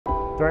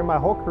During my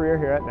whole career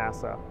here at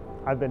NASA,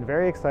 I've been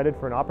very excited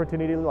for an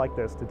opportunity like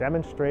this to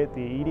demonstrate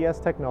the EDS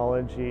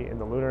technology in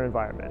the lunar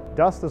environment.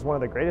 Dust is one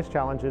of the greatest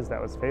challenges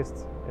that was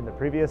faced in the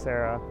previous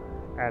era,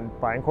 and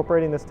by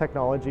incorporating this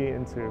technology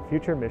into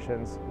future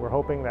missions, we're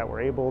hoping that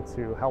we're able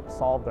to help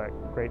solve that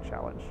great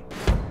challenge.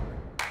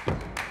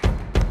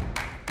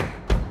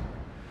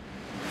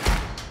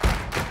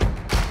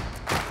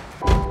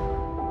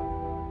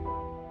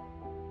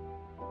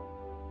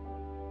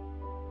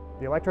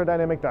 The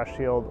Electrodynamic Dust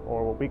Shield,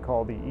 or what we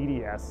call the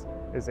EDS,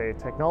 is a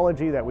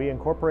technology that we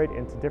incorporate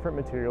into different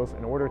materials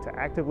in order to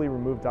actively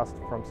remove dust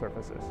from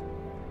surfaces.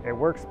 It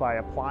works by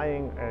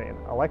applying an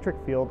electric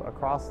field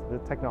across the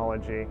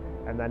technology,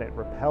 and then it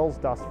repels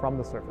dust from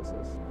the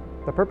surfaces.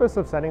 The purpose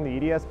of sending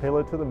the EDS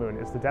payload to the moon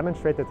is to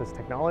demonstrate that this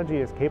technology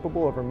is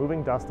capable of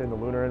removing dust in the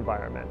lunar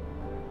environment.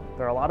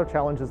 There are a lot of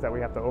challenges that we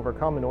have to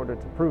overcome in order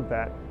to prove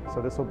that,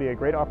 so this will be a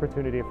great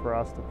opportunity for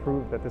us to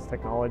prove that this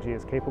technology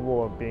is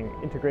capable of being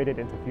integrated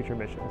into future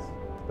missions.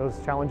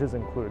 Those challenges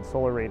include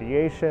solar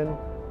radiation,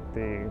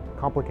 the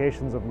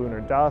complications of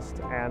lunar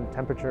dust, and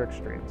temperature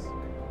extremes.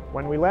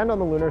 When we land on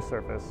the lunar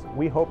surface,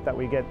 we hope that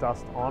we get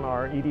dust on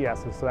our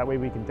EDSs so that way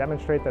we can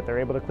demonstrate that they're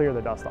able to clear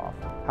the dust off.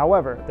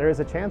 However, there is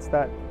a chance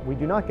that we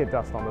do not get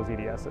dust on those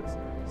EDSs,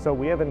 so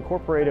we have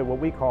incorporated what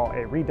we call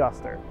a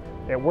reduster.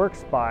 It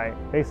works by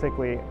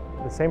basically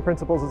the same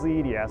principles as the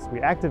EDS.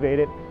 We activate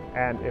it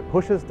and it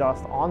pushes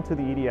dust onto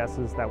the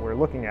EDSs that we're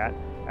looking at,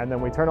 and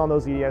then we turn on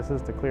those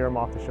EDSs to clear them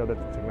off to show that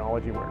the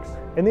technology works.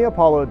 In the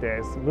Apollo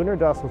days, lunar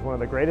dust was one of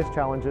the greatest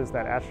challenges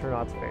that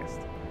astronauts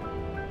faced.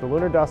 The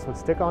lunar dust would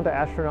stick onto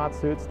astronaut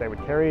suits, they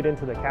would carry it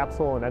into the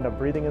capsule and end up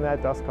breathing in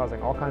that dust,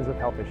 causing all kinds of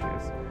health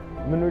issues.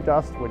 Lunar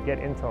dust would get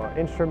into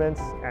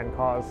instruments and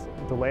cause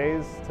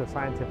delays to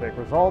scientific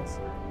results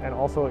and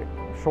also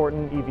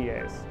shorten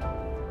EVAs.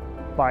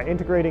 By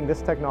integrating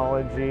this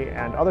technology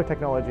and other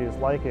technologies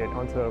like it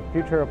onto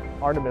future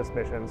Artemis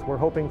missions, we're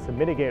hoping to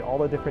mitigate all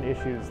the different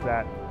issues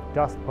that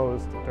dust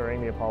posed during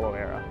the Apollo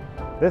era.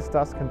 This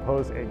dust can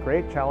pose a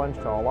great challenge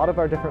to a lot of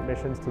our different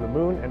missions to the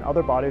moon and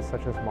other bodies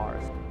such as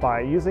Mars.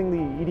 By using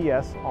the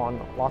EDS on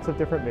lots of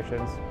different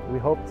missions, we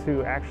hope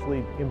to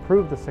actually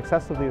improve the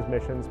success of these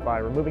missions by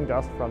removing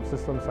dust from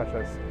systems such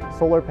as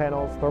solar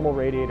panels, thermal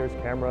radiators,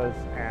 cameras,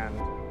 and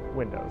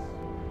windows.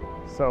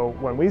 So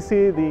when we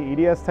see the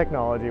EDS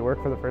technology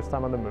work for the first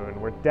time on the moon,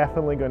 we're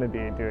definitely going to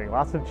be doing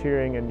lots of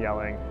cheering and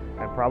yelling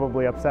and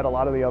probably upset a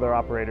lot of the other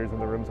operators in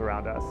the rooms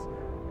around us.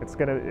 It's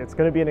going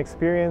to be an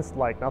experience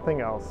like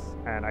nothing else,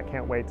 and I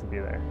can't wait to be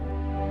there.